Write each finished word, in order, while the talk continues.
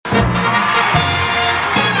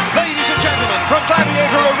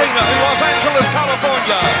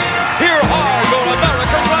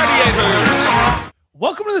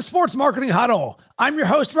Welcome to the Sports Marketing Huddle. I'm your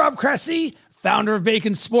host, Rob Cressy, founder of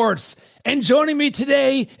Bacon Sports. And joining me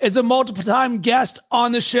today is a multiple-time guest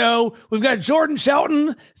on the show. We've got Jordan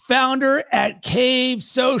Shelton, founder at Cave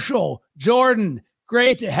Social. Jordan,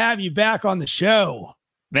 great to have you back on the show.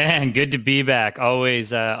 Man, good to be back.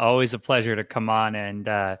 Always a pleasure to come on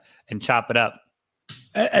and chop it up.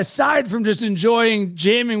 Aside from just enjoying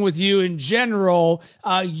jamming with you in general,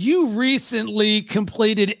 you recently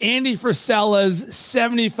completed Andy Frisella's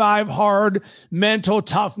 75 Hard Mental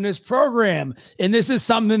Toughness program. And this is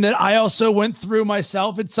something that I also went through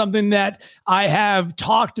myself. It's something that I have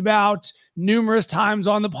talked about numerous times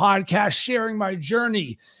on the podcast, sharing my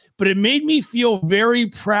journey. But it made me feel very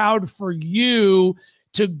proud for you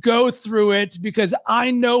to go through it, because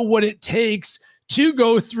I know what it takes to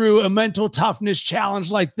go through a mental toughness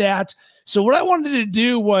challenge like that. So what I wanted to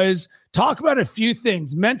do was talk about a few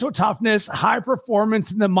things: mental toughness, high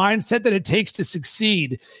performance, and the mindset that it takes to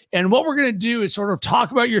succeed. And what we're going to do is sort of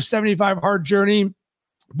talk about your 75 hard journey.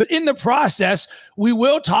 But in the process, we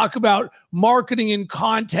will talk about marketing and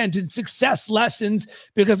content and success lessons,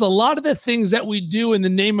 because a lot of the things that we do in the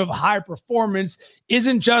name of high performance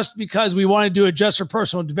isn't just because we want to do it just for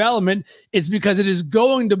personal development. It's because it is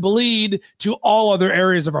going to bleed to all other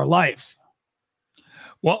areas of our life.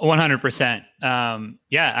 Well, 100%.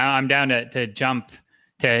 Yeah, I'm down to jump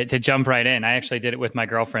right in. I actually did it with my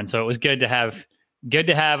girlfriend, so it was good to have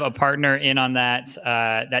a partner in on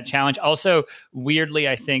that challenge. Also, weirdly,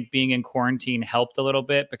 I think being in quarantine helped a little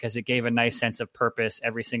bit, because it gave a nice sense of purpose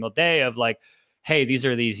every single day of like, hey, these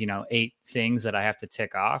are these 8 things that I have to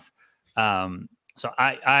tick off. So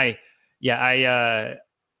I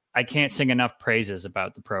can't sing enough praises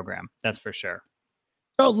about the program. That's for sure.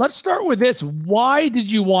 So let's start with this. Why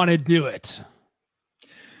did you want to do it?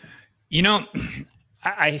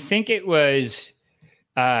 I think it was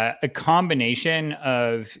a combination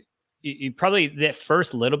of probably the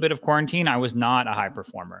first little bit of quarantine. I was not a high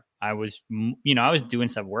performer. I was doing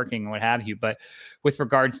stuff, working and what have you. But with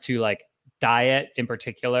regards to like diet in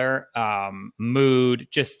particular, mood,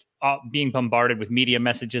 just being bombarded with media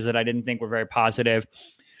messages that I didn't think were very positive.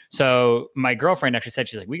 So my girlfriend actually said,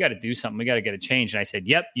 she's like, we got to do something. We got to get a change. And I said,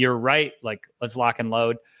 yep, you're right. Like, let's lock and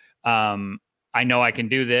load. I know I can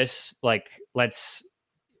do this. Like,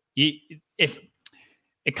 if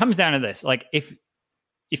it comes down to this, like if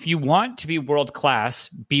you want to be world-class,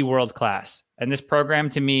 be world-class. And this program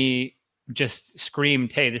to me just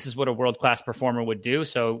screamed, hey, this is what a world-class performer would do.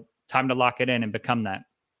 So time to lock it in and become that.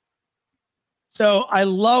 So I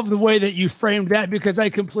love the way that you framed that, because I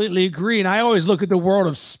completely agree. And I always look at the world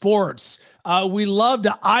of sports. We love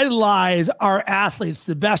to idolize our athletes,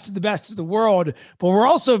 the best of the world, but we're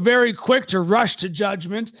also very quick to rush to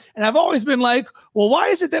judgment. And I've always been like, well, why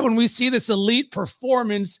is it that when we see this elite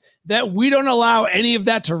performance that we don't allow any of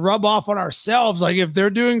that to rub off on ourselves? Like, if they're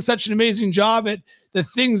doing such an amazing job at the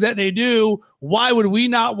things that they do, why would we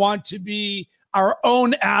not want to be our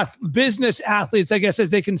own business athletes, I guess, as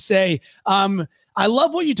they can say? I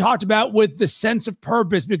love what you talked about with the sense of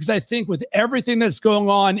purpose, because I think with everything that's going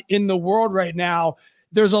on in the world right now,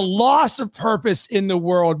 there's a loss of purpose in the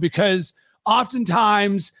world, because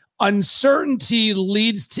oftentimes uncertainty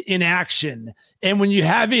leads to inaction. And when you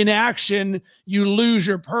have inaction, you lose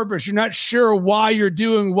your purpose. You're not sure why you're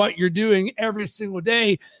doing what you're doing every single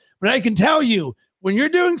day. But I can tell you, when you're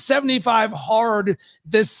doing 75 hard,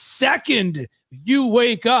 the second you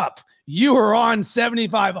wake up, you are on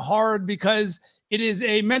 75 hard, because it is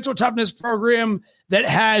a mental toughness program that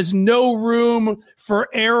has no room for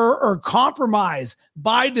error or compromise.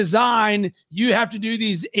 By design, you have to do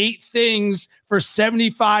these 8 things for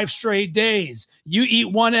 75 straight days. You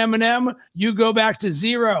eat one M&M, you go back to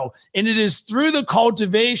 0. And it is through the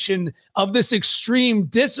cultivation of this extreme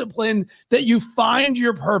discipline that you find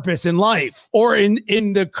your purpose in life, or in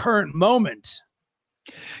the current moment.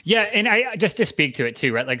 Yeah. And I just to speak to it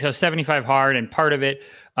too, right? Like, so 75 hard, and part of it,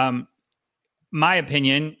 my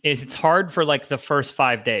opinion is it's hard for like the first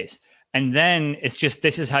 5 days. And then it's just,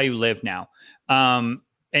 this is how you live now. And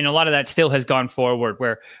a lot of that still has gone forward,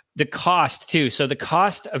 where the cost too. So the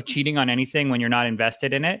cost of cheating on anything when you're not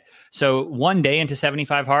invested in it. So one day into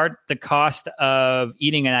 75 hard, the cost of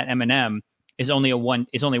eating that M&M is only one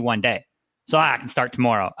day. So I can start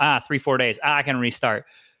tomorrow. 3-4 days. I can restart.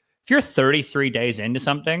 If you're 33 days into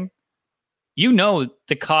something, you know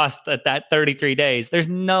the cost at that 33 days. There's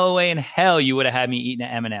no way in hell you would have had me eating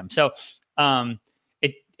an M&M. So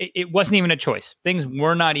it wasn't even a choice. Things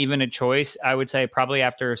were not even a choice. I would say probably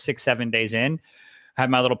after 6-7 days in, I had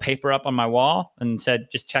my little paper up on my wall and said,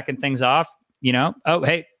 just checking things off, oh,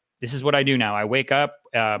 hey, this is what I do now. I wake up,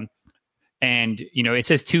 And, it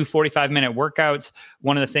says 2 45-minute workouts.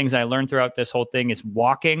 One of the things I learned throughout this whole thing is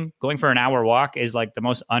walking. Going for an hour walk is like the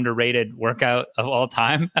most underrated workout of all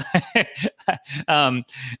time. And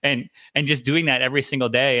just doing that every single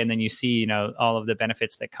day. And then you see, all of the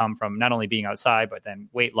benefits that come from not only being outside, but then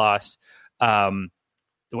weight loss, a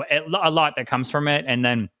lot that comes from it. And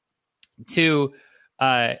then two,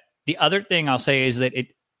 the other thing I'll say is that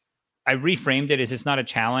I reframed it as it's not a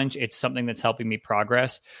challenge. It's something that's helping me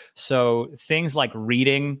progress. So things like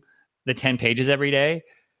reading the 10 pages every day,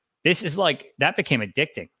 this is like, that became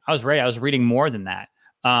addicting. I was reading more than that.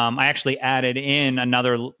 I actually added in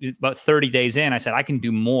about 30 days in, I said, I can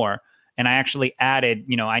do more. And I actually added,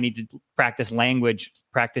 I need to practice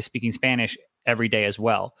speaking Spanish every day as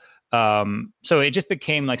well. So it just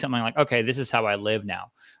became like something like, okay, this is how I live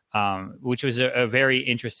now, which was a very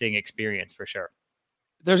interesting experience for sure.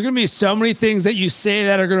 There's going to be so many things that you say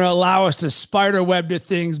that are going to allow us to spider web to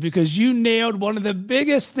things, because you nailed one of the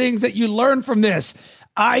biggest things that you learned from this.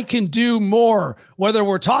 I can do more, whether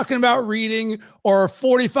we're talking about reading or a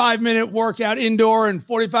 45-minute workout indoor and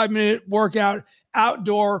 45-minute workout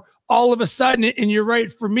outdoor. All of a sudden, and you're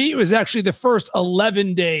right, for me, it was actually the first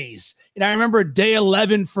 11 days. And I remember day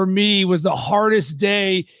 11 for me was the hardest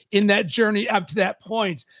day in that journey up to that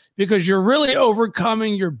point, because you're really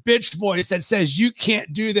overcoming your bitch voice that says you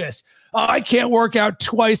can't do this. Oh, I can't work out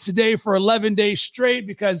twice a day for 11 days straight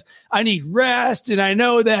because I need rest. And I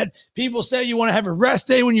know that people say you want to have a rest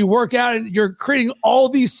day when you work out, and you're creating all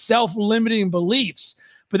these self-limiting beliefs.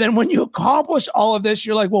 But then when you accomplish all of this,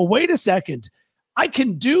 you're like, well, wait a second. I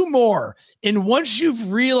can do more. And once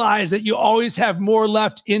you've realized that you always have more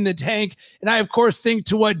left in the tank, and I, of course, think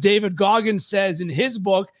to what David Goggins says in his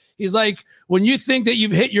book, he's like, when you think that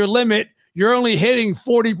you've hit your limit, you're only hitting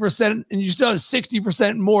 40% and you still have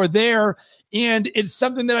 60% more there. And it's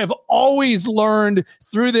something that I've always learned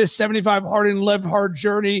through this 75 Hard and Live Hard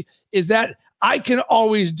journey, is that I can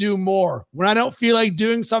always do more. When I don't feel like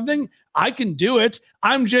doing something, I can do it.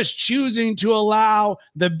 I'm just choosing to allow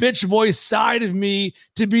the bitch voice side of me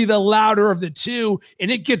to be the louder of the two,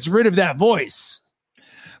 and it gets rid of that voice.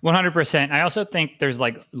 100%. I also think there's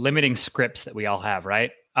like limiting scripts that we all have,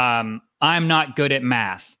 right? I'm not good at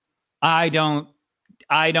math. I don't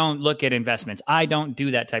look at investments. I don't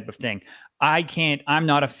do that type of thing. I'm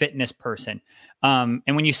not a fitness person. And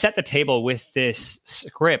when you set the table with this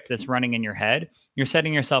script that's running in your head, you're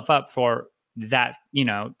setting yourself up for that,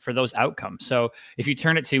 for those outcomes. So if you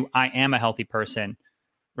turn it to, I am a healthy person,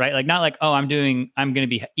 right? Like, not like, oh, I'm going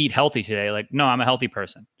to eat healthy today. Like, no, I'm a healthy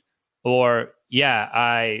person. Or yeah,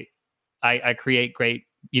 I create great,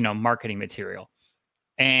 marketing material.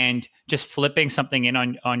 And just flipping something in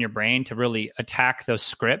on your brain to really attack those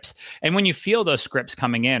scripts. And when you feel those scripts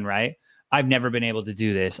coming in, right? I've never been able to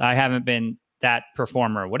do this. I haven't been that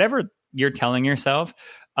performer, whatever you're telling yourself.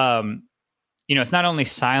 It's not only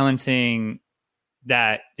silencing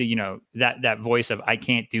that voice of I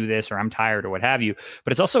can't do this, or I'm tired, or what have you,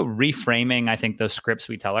 but it's also reframing, I think, those scripts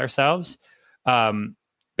we tell ourselves.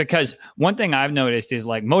 Because one thing I've noticed is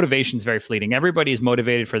like motivation is very fleeting. Everybody is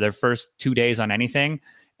motivated for their first 2 days on anything.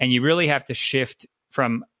 And you really have to shift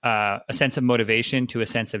from a sense of motivation to a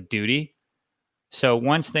sense of duty. So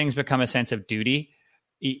once things become a sense of duty,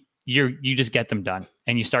 you just get them done,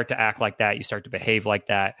 and you start to act like that. You start to behave like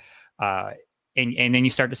that. And then you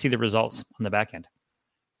start to see the results on the back end.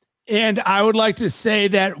 And I would like to say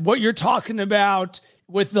that what you're talking about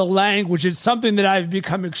with the language is something that I've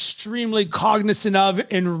become extremely cognizant of,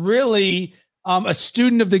 and really a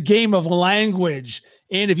student of the game of language.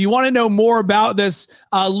 And if you want to know more about this,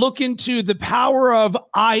 look into the power of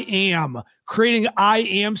I am, creating I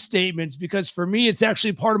am statements, because for me, it's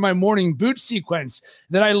actually part of my morning boot sequence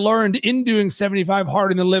that I learned in doing 75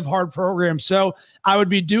 Hard in the Live Hard program. So I would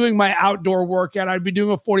be doing my outdoor workout. I'd be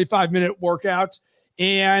doing a 45-minute workout,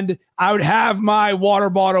 and I would have my water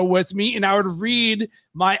bottle with me, and I would read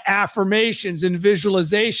my affirmations and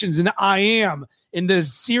visualizations and I am in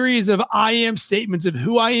this series of I am statements of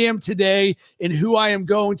who I am today and who I am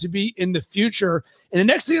going to be in the future. And the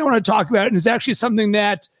next thing I want to talk about, and it's actually something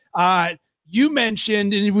that you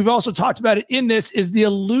mentioned, and we've also talked about it in this, is the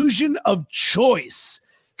illusion of choice.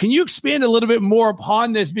 Can you expand a little bit more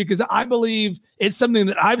upon this? Because I believe it's something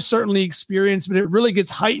that I've certainly experienced, but it really gets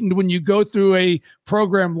heightened when you go through a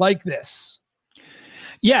program like this.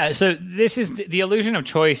 Yeah. So this is the illusion of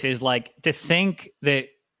choice, is like to think that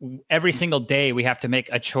every single day we have to make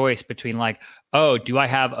a choice between like, oh, do I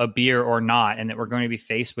have a beer or not? And that we're going to be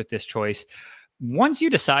faced with this choice. Once you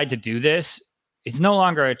decide to do this, it's no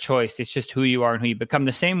longer a choice. It's just who you are and who you become.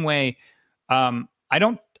 The same way, I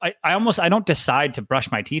don't decide to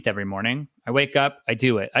brush my teeth every morning. I wake up, I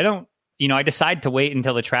do it. I don't, I decide to wait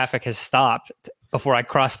until the traffic has stopped before I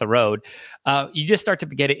cross the road. You just start to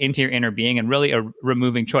get it into your inner being and really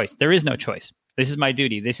removing choice. There is no choice. This is my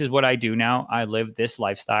duty. This is what I do now. I live this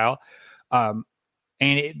lifestyle.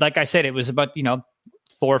 Like I said, it was about,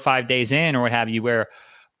 4 or 5 days in or what have you, where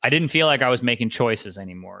I didn't feel like I was making choices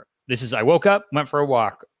anymore. I woke up, went for a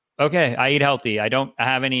walk. Okay. I eat healthy. I don't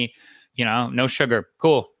have any, no sugar.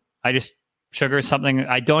 Cool. Sugar is something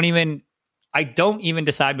I don't even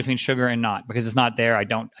decide between sugar and not, because it's not there. I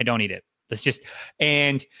don't eat it. It's just,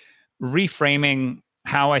 and reframing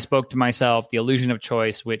how I spoke to myself, the illusion of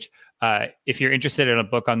choice, which if you're interested in a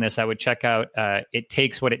book on this, I would check out It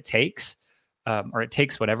Takes What It Takes, or It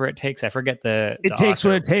Takes Whatever It Takes. I forget the Takes author.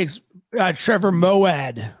 What It Takes. Trevor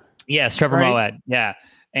Moawad. Yes, Trevor Moawad. Yeah.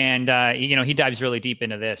 And, he dives really deep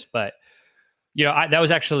into this, but, that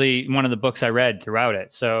was actually one of the books I read throughout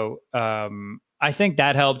it. So I think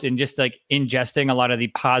that helped in just like ingesting a lot of the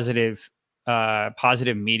positive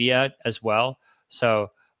media as well. So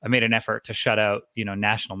I made an effort to shut out,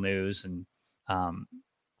 national news and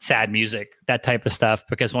sad music, that type of stuff,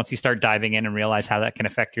 because once you start diving in and realize how that can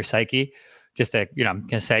affect your psyche, just to, I'm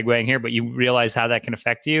kind of segueing here, but you realize how that can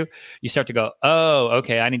affect you, you start to go, oh,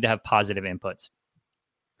 okay, I need to have positive inputs.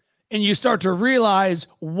 And you start to realize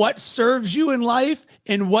what serves you in life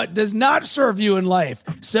and what does not serve you in life.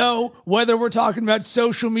 So whether we're talking about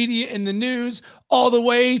social media in the news, all the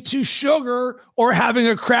way to sugar or having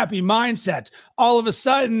a crappy mindset, all of a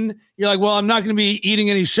sudden you're like, well, I'm not going to be eating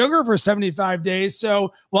any sugar for 75 days.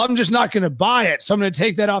 So, well, I'm just not going to buy it. So I'm going to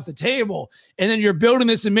take that off the table. And then you're building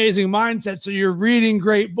this amazing mindset. So you're reading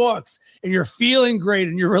great books and you're feeling great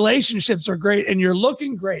and your relationships are great and you're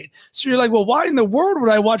looking great. So you're like, well, why in the world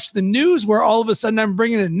would I watch the news where all of a sudden I'm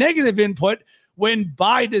bringing a negative input when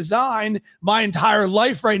by design, my entire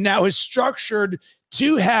life right now is structured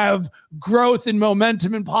to have growth and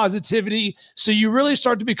momentum and positivity. So you really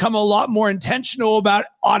start to become a lot more intentional about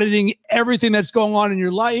auditing everything that's going on in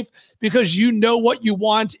your life, because you know what you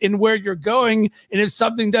want and where you're going. And if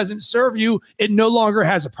something doesn't serve you, it no longer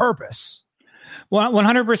has a purpose. Well,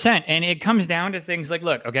 100%. And it comes down to things like,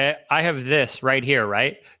 look, okay, I have this right here,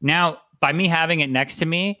 right? Now, by me having it next to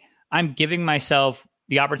me, I'm giving myself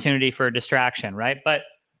the opportunity for a distraction, right? But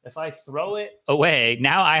if I throw it away,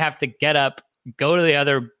 now I have to get up,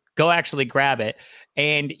 go actually grab it.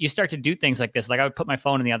 And you start to do things like this. Like I would put my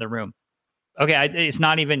phone in the other room. Okay, it's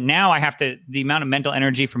not even, now I have to, the amount of mental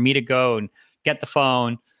energy for me to go and get the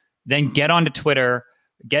phone, then get onto Twitter,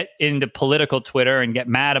 get into political Twitter and get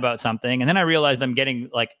mad about something. And then I realized I'm getting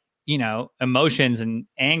like, emotions and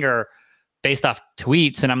anger based off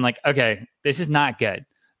tweets. And I'm like, okay, this is not good.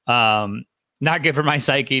 Not good for my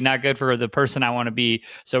psyche, not good for the person I want to be.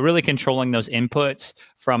 So really controlling those inputs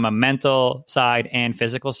from a mental side and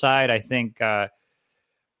physical side, I think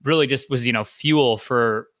really just was, fuel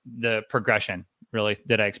for the progression really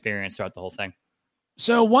that I experienced throughout the whole thing.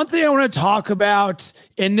 So one thing I want to talk about,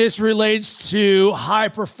 and this relates to high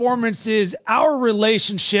performance, is our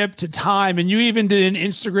relationship to time. And you even did an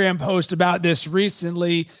Instagram post about this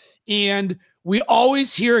recently. And we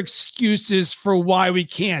always hear excuses for why we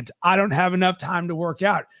can't. I don't have enough time to work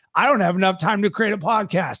out. I don't have enough time to create a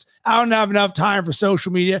podcast. I don't have enough time for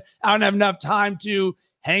social media. I don't have enough time to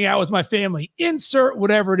hang out with my family. Insert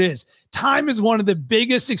whatever it is. Time is one of the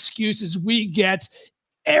biggest excuses we get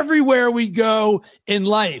everywhere we go in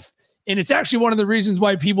life. And it's actually one of the reasons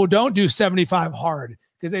why people don't do 75 hard,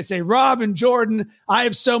 because they say, Rob and Jordan, I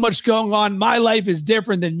have so much going on. My life is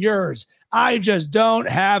different than yours. I just don't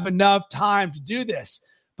have enough time to do this.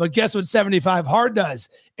 But guess what 75 hard does?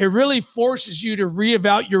 It really forces you to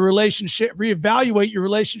reevaluate your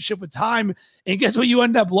relationship with time. And guess what you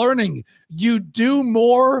end up learning? You do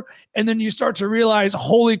more, and then you start to realize,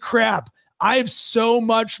 holy crap, I have so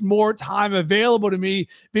much more time available to me,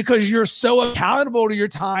 because you're so accountable to your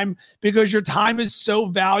time, because your time is so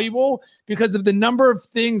valuable because of the number of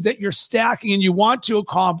things that you're stacking and you want to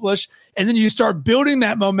accomplish. And then you start building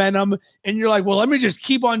that momentum and you're like, well, let me just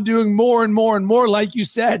keep on doing more and more and more. Like you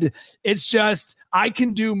said, it's just, I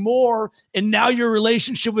can do more. And now your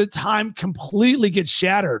relationship with time completely gets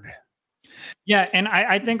shattered. Yeah. And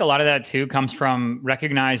I think a lot of that too comes from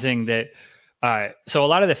recognizing that so a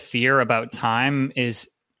lot of the fear about time is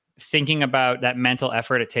thinking about that mental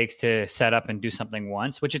effort it takes to set up and do something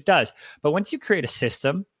once, which it does. But once you create a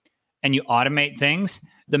system and you automate things,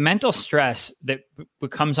 the mental stress that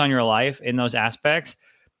comes on your life in those aspects,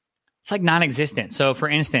 it's like non-existent. So for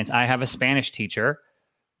instance, I have a Spanish teacher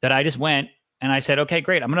that I just went and I said, okay,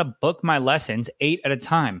 great. I'm going to book my lessons 8 at a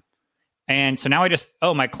time. And so now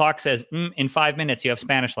my clock says in 5 minutes, you have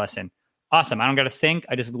Spanish lesson. Awesome. I don't got to think.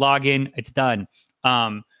 I just log in. It's done.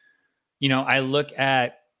 I look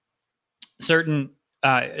at certain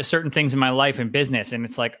things in my life and business, and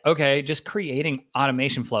it's like, okay, just creating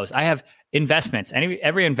automation flows. I have investments.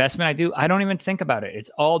 Every investment I do, I don't even think about it. It's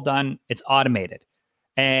all done. It's automated.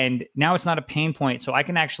 And now it's not a pain point. So I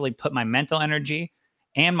can actually put my mental energy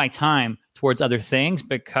and my time towards other things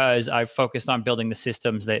because I've focused on building the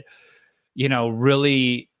systems that,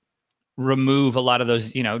 really remove a lot of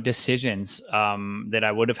those, decisions that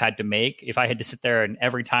I would have had to make if I had to sit there and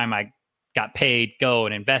every time I got paid, go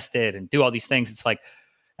and invested and do all these things. It's like,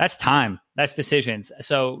 that's time, that's decisions.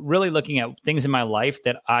 So really looking at things in my life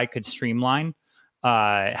that I could streamline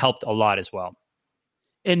helped a lot as well.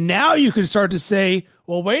 And now you can start to say,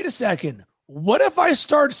 well, wait a second. What if I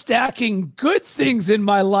start stacking good things in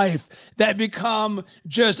my life that become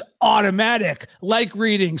just automatic, like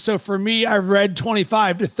reading? So for me, I've read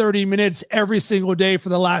 25 to 30 minutes every single day for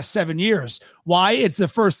the last 7 years. Why? It's the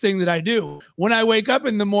first thing that I do. When I wake up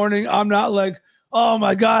in the morning, I'm not like, oh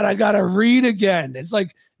my God, I got to read again. It's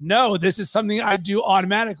like, no, this is something I do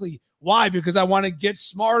automatically. Why? Because I want to get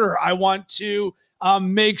smarter. I want to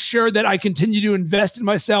make sure that I continue to invest in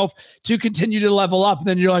myself to continue to level up. And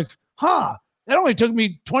then you're like, that only took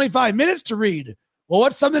me 25 minutes to read. Well,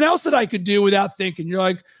 what's something else that I could do without thinking? You're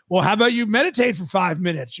like, well, how about you meditate for 5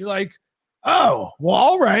 minutes? You're like, oh, well,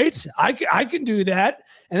 all right. I can do that.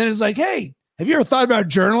 And then it's like, hey, have you ever thought about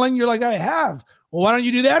journaling? You're like, I have. Well, why don't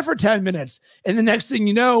you do that for 10 minutes? And the next thing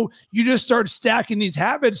you know, you just start stacking these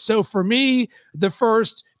habits. So for me, the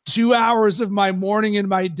first 2 hours of my morning and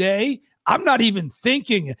my day, I'm not even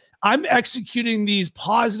thinking. I'm executing these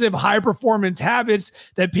positive high performance habits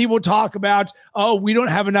that people talk about. Oh, we don't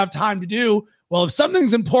have enough time to do. Well, if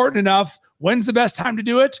something's important enough, when's the best time to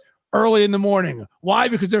do it? Early in the morning. Why?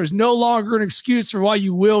 Because there's no longer an excuse for why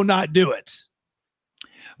you will not do it.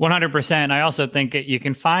 100%. I also think that you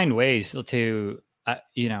can find ways to,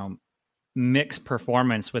 mix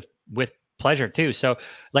performance with pleasure too. So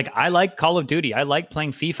like, I like Call of Duty. I like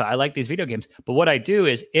playing FIFA. I like these video games. But what I do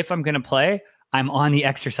is if I'm going to play, I'm on the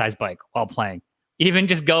exercise bike while playing, even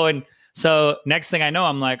just going. So next thing I know,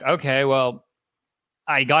 I'm like, okay, well,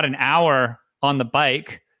 I got an hour on the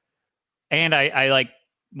bike and I like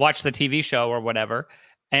watch the TV show or whatever.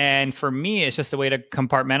 And for me, it's just a way to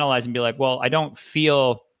compartmentalize and be like, well, I don't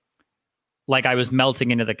feel like I was melting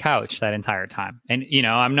into the couch that entire time. And,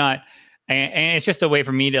 I'm not, and it's just a way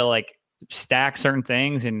for me to like stack certain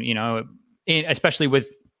things. And, especially with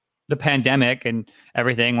the pandemic and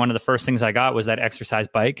everything, one of the first things I got was that exercise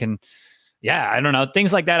bike. And yeah, I don't know,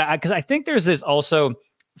 things like that. Because I think there's this also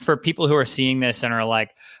for people who are seeing this and are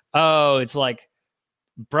like, oh, it's like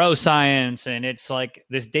bro science and it's like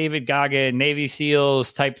this David Goggin Navy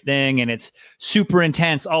SEALs type thing. And it's super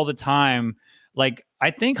intense all the time. Like,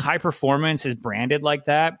 I think high performance is branded like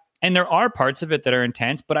that. And there are parts of it that are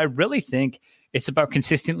intense, but I really think it's about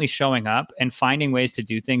consistently showing up and finding ways to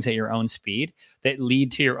do things at your own speed that lead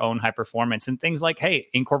to your own high performance. And things like, hey,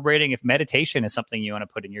 incorporating if meditation is something you want to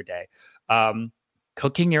put in your day,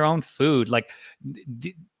 cooking your own food. Like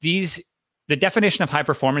the definition of high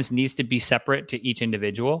performance needs to be separate to each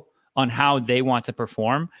individual on how they want to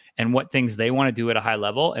perform and what things they want to do at a high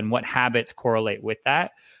level and what habits correlate with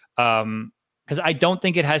that. Because I don't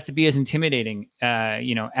think it has to be as intimidating,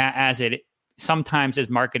 as it sometimes is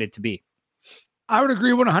marketed to be. I would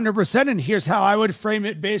agree 100%. And here's how I would frame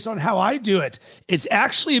it based on how I do it. It's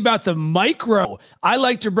actually about the micro. I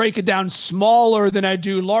like to break it down smaller than I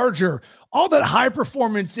do larger. All that high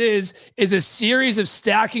performance is a series of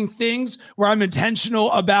stacking things where I'm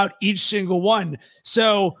intentional about each single one.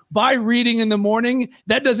 So by reading in the morning,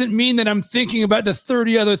 that doesn't mean that I'm thinking about the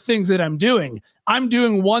 30 other things that I'm doing. I'm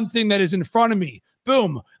doing one thing that is in front of me.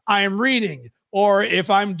 Boom, I am reading. Or if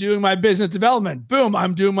I'm doing my business development, boom,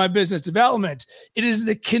 I'm doing my business development. It is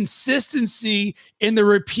the consistency in the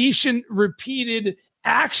repeated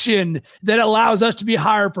action that allows us to be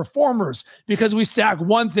higher performers because we stack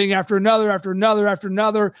one thing after another, after another, after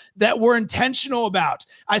another that we're intentional about.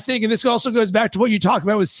 I think, and this also goes back to what you talk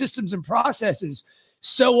about with systems and processes.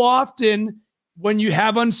 So often when you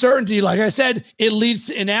have uncertainty, like I said, it leads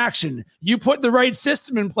to inaction. You put the right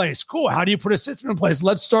system in place. Cool. How do you put a system in place?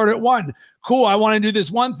 Let's start at one. Cool. I want to do this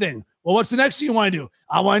one thing. Well, what's the next thing you want to do?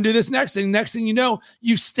 I want to do this next thing. Next thing you know,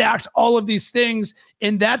 you've stacked all of these things.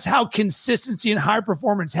 And that's how consistency and high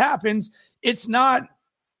performance happens. It's not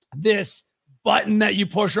this button that you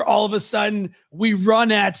push or all of a sudden we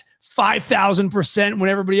run at 5,000% when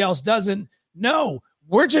everybody else doesn't. No,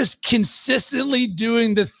 we're just consistently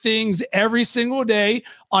doing the things every single day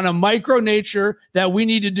on a micro nature that we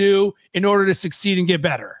need to do in order to succeed and get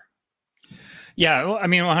better. Yeah, well, I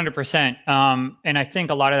mean, 100%. And I think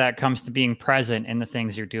a lot of that comes to being present in the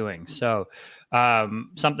things you're doing. So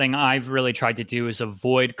something I've really tried to do is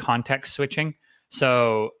avoid context switching.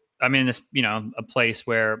 So I'm in this, a place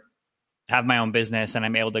where I have my own business and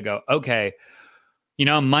I'm able to go, okay,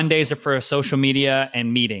 Mondays are for social media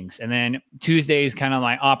and meetings. And then Tuesdays kind of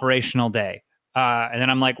my operational day. And then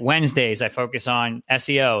I'm like, Wednesdays, I focus on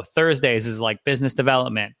SEO. Thursdays is like business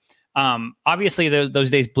development. Obviously those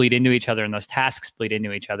days bleed into each other and those tasks bleed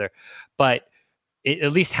into each other, but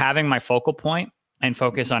at least having my focal point and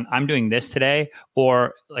focus on I'm doing this today,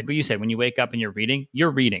 or like what you said, when you wake up and you're reading,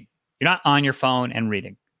 you're not on your phone and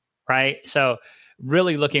reading. Right. So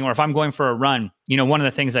really looking, or if I'm going for a run, one of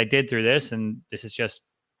the things I did through this, and this is just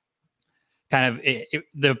kind of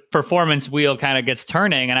the performance wheel kind of gets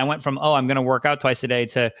turning. And I went from, I'm going to work out twice a day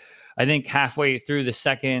to, I think halfway through the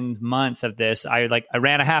second month of this, I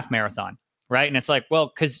ran a half marathon, right? And it's like,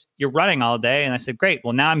 well, because you're running all day. And I said, great,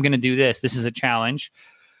 well, now I'm going to do this. This is a challenge.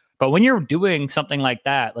 But when you're doing something like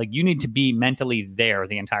that, like you need to be mentally there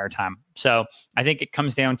the entire time. So I think it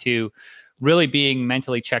comes down to really being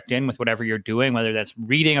mentally checked in with whatever you're doing, whether that's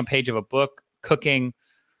reading a page of a book, cooking,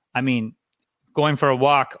 going for a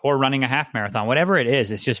walk or running a half marathon, whatever it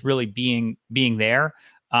is, it's just really being there.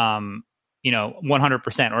 100%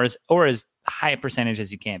 or as high a percentage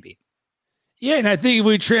as you can be. Yeah. And I think if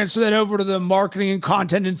we transfer that over to the marketing and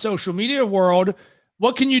content and social media world,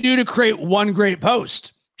 what can you do to create one great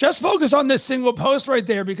post? Just focus on this single post right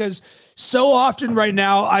there, because so often right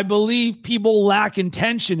now, I believe people lack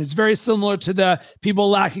intention. It's very similar to the people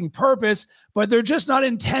lacking purpose, but they're just not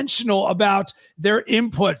intentional about their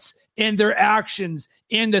inputs and their actions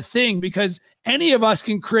and the thing, because any of us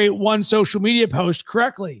can create one social media post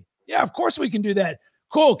correctly. Yeah, of course we can do that.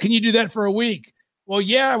 Cool. Can you do that for a week? Well,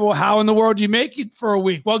 yeah. Well, how in the world do you make it for a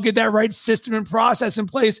week? Well, get that right system and process in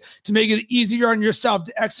place to make it easier on yourself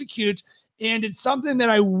to execute. And it's something that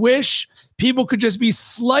I wish people could just be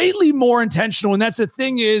slightly more intentional. And that's the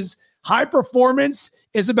thing is, high performance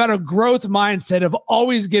is about a growth mindset of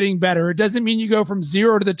always getting better. It doesn't mean you go from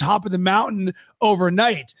zero to the top of the mountain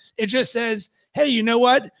overnight. It just says, hey, you know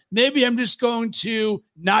what? Maybe I'm just going to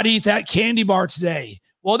not eat that candy bar today.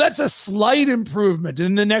 Well, that's a slight improvement.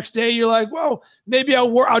 And the next day you're like, well, maybe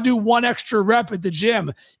I'll do one extra rep at the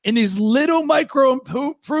gym. And these little micro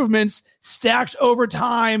improvements stacked over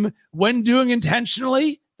time when doing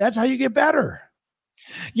intentionally, that's how you get better.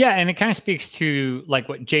 Yeah. And it kind of speaks to like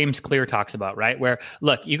what James Clear talks about, right? Where,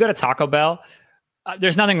 look, you go to Taco Bell,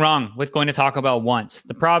 there's nothing wrong with going to Taco Bell once.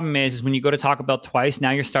 The problem is when you go to Taco Bell twice,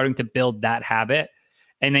 now you're starting to build that habit.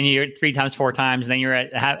 And then you're 3 times, 4 times, and then you're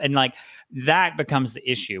and like that becomes the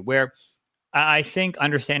issue, where I think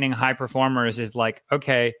understanding high performers is like,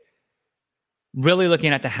 okay, really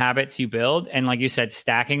looking at the habits you build and like you said,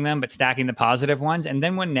 stacking them, but stacking the positive ones. And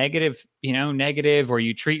then when negative, or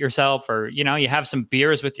you treat yourself or, you have some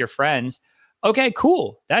beers with your friends. Okay,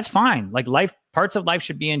 cool. That's fine. Like parts of life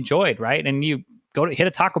should be enjoyed. Right. And you go to hit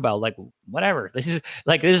a Taco Bell, like whatever. This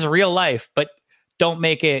is real life, but don't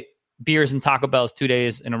make it beers and Taco Bells 2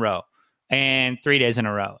 days in a row and 3 days in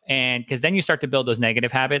a row. And because then you start to build those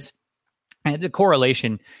negative habits and the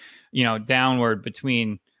correlation, downward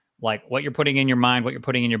between like what you're putting in your mind, what you're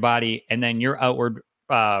putting in your body, and then your outward,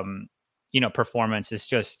 performance is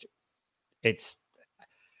just, it's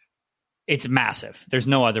massive. There's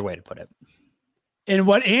no other way to put it. And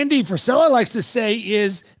what Andy Frisella likes to say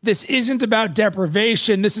is this isn't about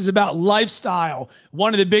deprivation. This is about lifestyle.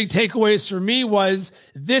 One of the big takeaways for me was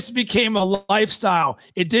this became a lifestyle.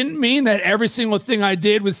 It didn't mean that every single thing I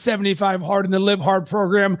did with 75 Hard in the Live Hard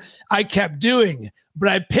program, I kept doing, but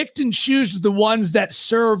I picked and chose the ones that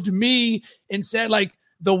served me and said like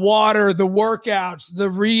the water, the workouts,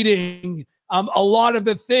 the reading, a lot of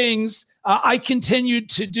the things I continued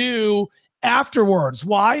to do afterwards.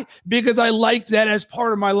 Why? Because I liked that as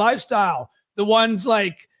part of my lifestyle. The ones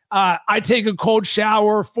like I take a cold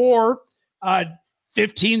shower for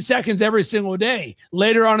 15 seconds every single day.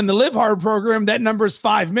 Later on in the Live Hard program, that number is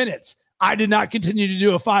 5 minutes. I did not continue to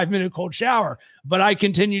do a 5-minute cold shower, but I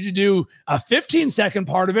continued to do a 15-second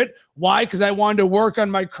part of it. Why? Because I wanted to work on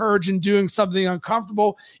my courage in doing something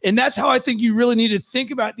uncomfortable. And that's how I think you really need to think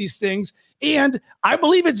about these things. And I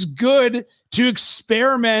believe it's good to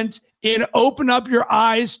experiment and open up your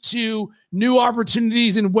eyes to new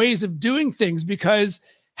opportunities and ways of doing things, because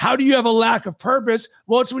how do you have a lack of purpose?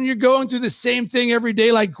 Well, it's when you're going through the same thing every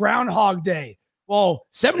day, like Groundhog Day. Well,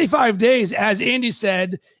 75 days, as Andy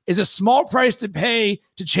said, is a small price to pay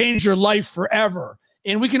to change your life forever.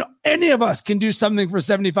 And any of us can do something for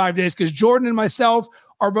 75 days, because Jordan and myself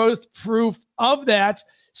are both proof of that.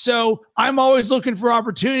 So I'm always looking for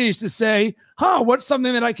opportunities to say, what's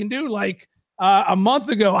something that I can do? Like a month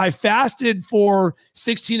ago, I fasted for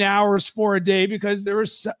 16 hours for a day because there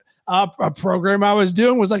was a program I was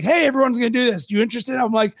doing was like, hey, everyone's going to do this. You interested?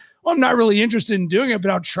 I'm like, well, I'm not really interested in doing it,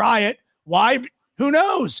 but I'll try it. Why? Who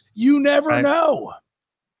knows? You never know.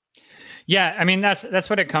 Yeah. I mean, that's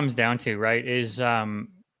what it comes down to, right? Is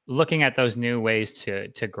looking at those new ways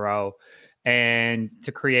to grow and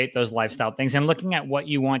to create those lifestyle things and looking at what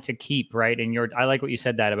you want to keep, right? And I like what you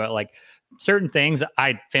said that about like certain things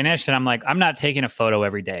I finished and I'm like, I'm not taking a photo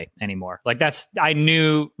every day anymore. Like I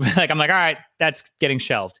knew, like, I'm like, all right, that's getting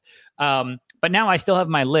shelved. But now I still have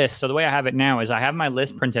my list. So the way I have it now is I have my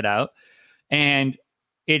list printed out and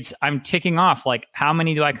I'm ticking off like how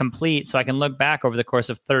many do I complete so I can look back over the course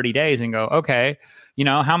of 30 days and go, okay,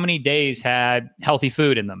 how many days had healthy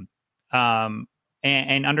food in them?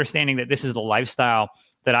 And understanding that this is the lifestyle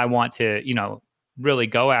that I want to, really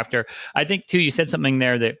go after. I think too, you said something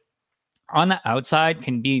there that on the outside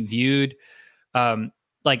can be viewed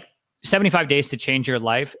like 75 days to change your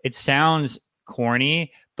life. It sounds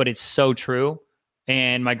corny, but it's so true.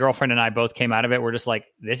 And my girlfriend and I both came out of it. We're just like,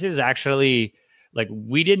 this is actually like,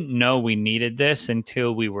 we didn't know we needed this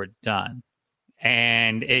until we were done.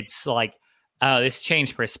 And it's like, this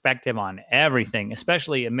changed perspective on everything,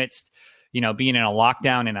 especially amidst, being in a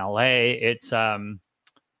lockdown in LA. It's,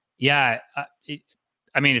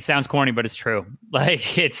 it sounds corny, but it's true.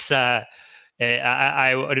 Like it's, I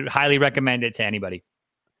would highly recommend it to anybody.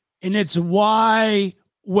 And it's why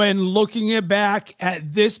when looking back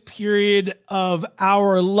at this period of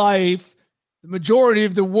our life, the majority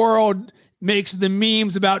of the world makes the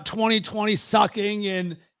memes about 2020 sucking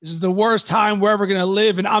and this is the worst time we're ever going to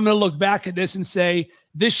live. And I'm going to look back at this and say,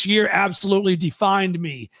 this year absolutely defined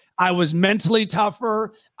me. I was mentally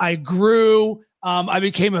tougher. I grew. I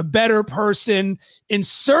became a better person. And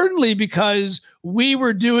certainly because we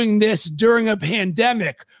were doing this during a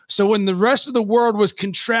pandemic. So when the rest of the world was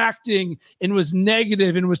contracting and was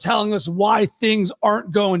negative and was telling us why things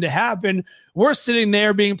aren't going to happen, we're sitting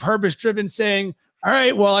there being purpose-driven saying, all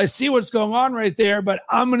right, well, I see what's going on right there, but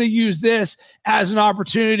I'm going to use this as an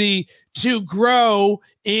opportunity to grow.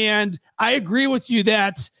 And I agree with you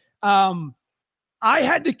that I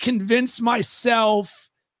had to convince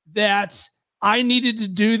myself that I needed to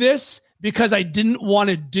do this because I didn't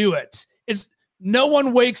want to do it. It's no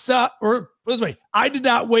one wakes up, or this way, I did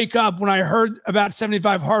not wake up when I heard about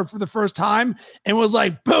 75 Hard for the first time and was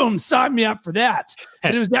like, boom, sign me up for that.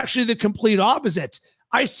 But it was actually the complete opposite.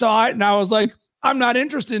 I saw it and I was like, I'm not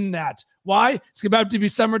interested in that. Why? It's about to be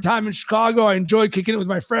summertime in Chicago. I enjoy kicking it with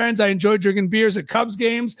my friends. I enjoy drinking beers at Cubs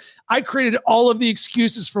games. I created all of the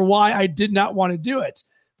excuses for why I did not want to do it.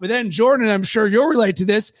 But then Jordan, I'm sure you'll relate to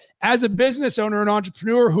this, as a business owner and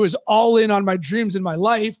entrepreneur who is all in on my dreams in my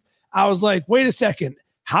life, I was like, wait a second,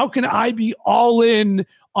 how can I be all in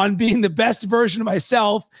on being the best version of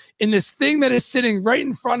myself in this thing that is sitting right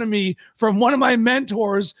in front of me from one of my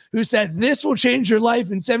mentors who said, this will change your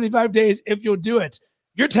life in 75 days if you'll do it.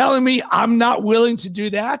 You're telling me I'm not willing to do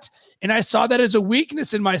that? And I saw that as a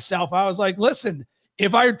weakness in myself. I was like, listen,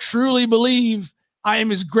 if I truly believe I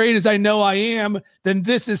am as great as I know I am, then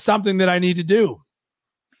this is something that I need to do.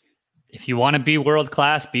 If you want to be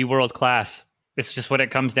world-class, be world-class. It's just what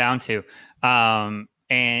it comes down to. And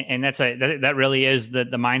that really is the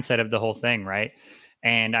mindset of the whole thing, right?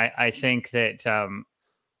 And I think that,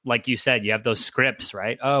 like you said, you have those scripts,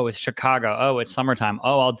 right? Oh, it's Chicago. Oh, it's summertime.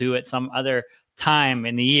 Oh, I'll do it some other time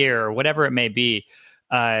in the year or whatever it may be.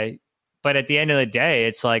 But at the end of the day,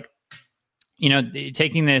 it's like,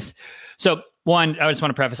 taking this. So one, I just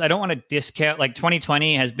want to preface, I don't want to discount, like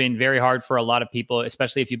 2020 has been very hard for a lot of people,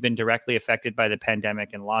 especially if you've been directly affected by the pandemic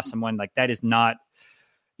and lost someone. Like that is not,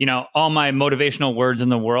 all my motivational words in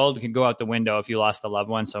the world can go out the window if you lost a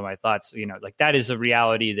loved one. So my thoughts, like that is a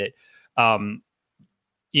reality that,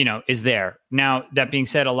 is there. Now, that being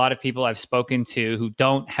said, a lot of people I've spoken to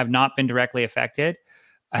who have not been directly affected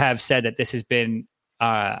have said that this has been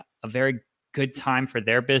a very good time for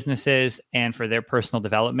their businesses and for their personal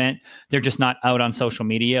development. They're just not out on social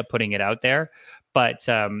media putting it out there. But,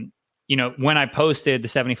 when I posted the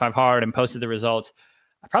 75 Hard and posted the results,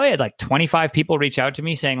 I probably had like 25 people reach out to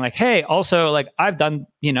me saying like, hey, also like I've done,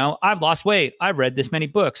 I've lost weight. I've read this many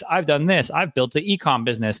books. I've done this. I've built an e-com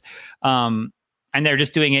business. And they're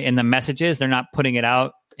just doing it in the messages. They're not putting it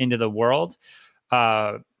out into the world.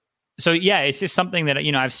 So yeah, it's just something that,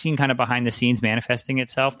 I've seen kind of behind the scenes manifesting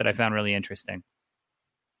itself that I found really interesting.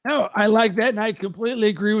 No, I like that. And I completely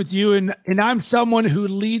agree with you. And I'm someone who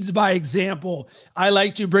leads by example. I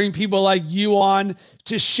like to bring people like you on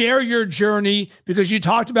to share your journey because you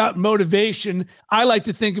talked about motivation. I like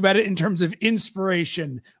to think about it in terms of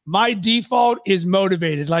inspiration. My default is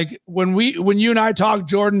motivated. Like when you and I talk,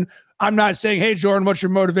 Jordan, I'm not saying, hey, Jordan, what's your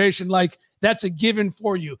motivation? Like that's a given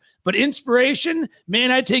for you. But inspiration, man,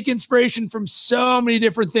 I take inspiration from so many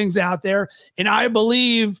different things out there. And I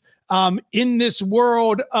believe in this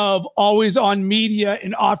world of always on media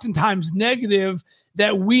and oftentimes negative,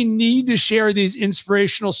 that we need to share these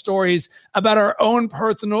inspirational stories about our own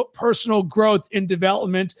personal growth and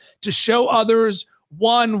development to show others,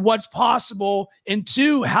 one, what's possible, and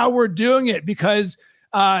two, how we're doing it, because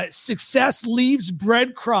success leaves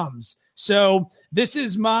breadcrumbs. So this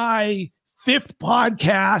is my 5th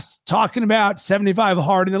podcast talking about 75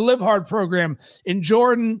 Hard and the Live Hard program. And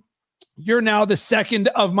Jordan, you're now the second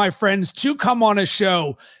of my friends to come on a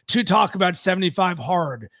show to talk about 75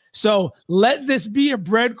 Hard. So let this be a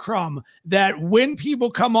breadcrumb that when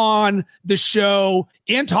people come on the show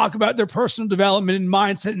and talk about their personal development and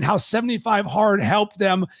mindset and how 75 Hard helped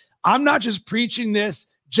them, I'm not just preaching this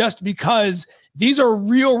just because these are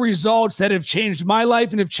real results that have changed my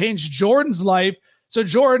life and have changed Jordan's life. So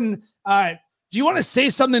Jordan, do you want to say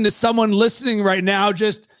something to someone listening right now?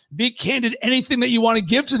 Just be candid, anything that you want to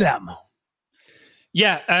give to them.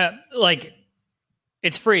 Yeah. Like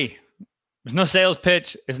it's free. There's no sales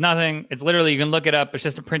pitch. It's nothing. It's literally, you can look it up. It's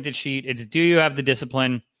just a printed sheet. It's, do you have the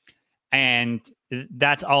discipline? And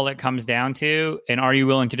that's all it comes down to. And are you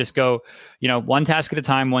willing to just go, one task at a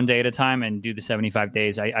time, one day at a time, and do the 75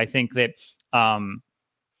 days? I think that,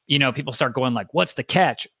 people start going like, what's the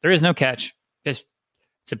catch? There is no catch. Just,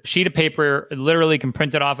 it's a sheet of paper. It literally can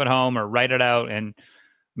print it off at home or write it out and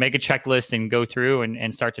make a checklist and go through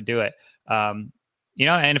and start to do it.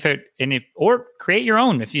 Or create your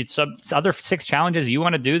own. If you some other 6 challenges you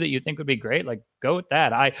want to do that you think would be great, like go with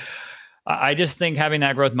that. I just think having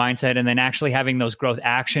that growth mindset and then actually having those growth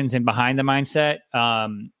actions in behind the mindset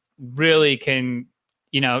really can,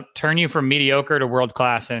 turn you from mediocre to world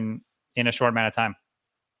class in a short amount of time.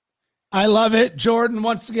 I love it. Jordan,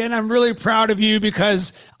 once again, I'm really proud of you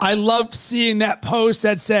because I loved seeing that post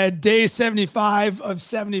that said day 75 of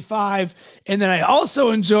 75. And then I also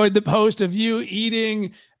enjoyed the post of you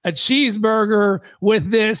eating a cheeseburger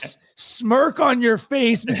with this smirk on your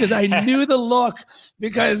face because I knew the look,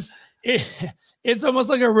 because it's almost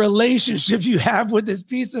like a relationship you have with this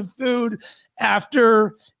piece of food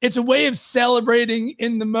after. It's a way of celebrating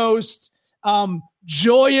in the most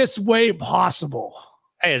joyous way possible.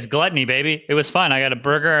 Hey, it's gluttony, baby. It was fun. I got a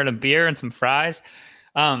burger and a beer and some fries.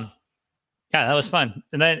 Yeah, that was fun.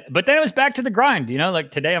 But then it was back to the grind,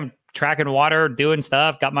 like today I'm tracking water, doing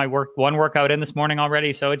stuff, got my one workout in this morning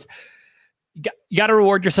already. So you got to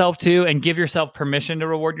reward yourself too, and give yourself permission to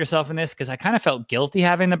reward yourself in this. Cause I kind of felt guilty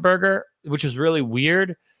having the burger, which was really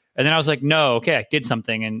weird. And then I was like, no, okay, I did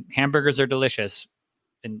something, and hamburgers are delicious.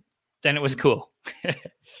 And then it was cool.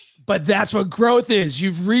 But that's what growth is.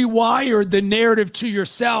 You've rewired the narrative to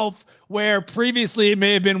yourself, where previously it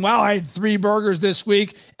may have been, wow, I had 3 burgers this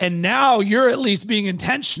week. And now you're at least being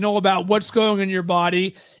intentional about what's going in your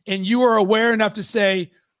body. And you are aware enough to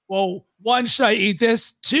say, well, 1, should I eat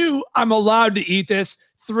this? 2, I'm allowed to eat this.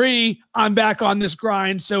 3, I'm back on this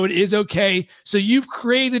grind, so it is okay. So you've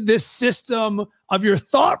created this system of your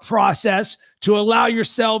thought process to allow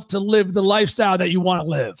yourself to live the lifestyle that you want to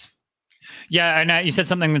live. Yeah, and you said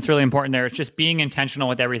something that's really important there. It's just being intentional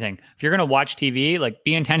with everything. If you're going to watch TV, like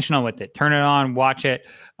be intentional with it. Turn it on, watch it.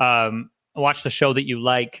 Watch the show that you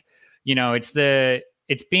like.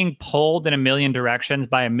 It's being pulled in a million directions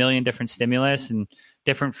by a million different stimulus and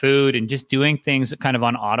different food, and just doing things kind of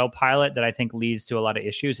on autopilot that I think leads to a lot of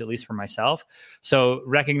issues, at least for myself. So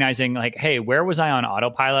recognizing like, hey, where was I on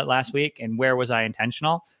autopilot last week, and where was I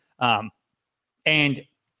intentional? And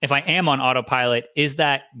if I am on autopilot, is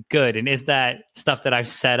that good? And is that stuff that I've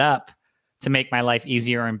set up to make my life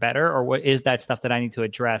easier and better? Or what is that stuff that I need to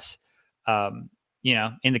address, in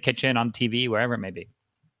the kitchen, on TV, wherever it may be?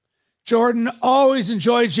 Jordan, always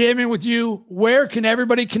enjoy jamming with you. Where can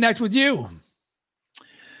everybody connect with you?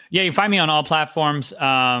 Yeah, you can find me on all platforms,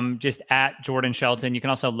 just at Jordan Shelton. You can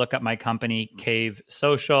also look up my company, Cave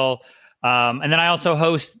Social. And then I also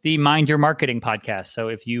host the Mind Your Marketing podcast. So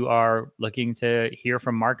if you are looking to hear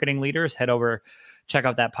from marketing leaders, head over, check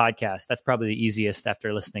out that podcast. That's probably the easiest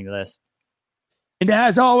after listening to this. And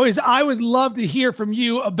as always, I would love to hear from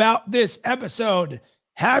you about this episode.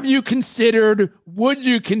 Would you consider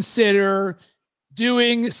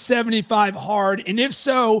doing 75 hard? And if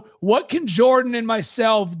so, what can Jordan and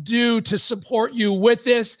myself do to support you with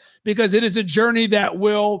this? Because it is a journey that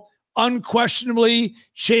will unquestionably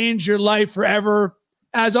change your life forever.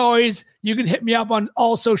 As always, you can hit me up on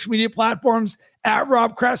all social media platforms at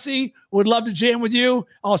Rob Cressy. Would love to jam with you.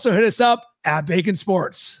 Also hit us up at Bacon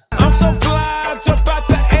Sports. I'm so fly,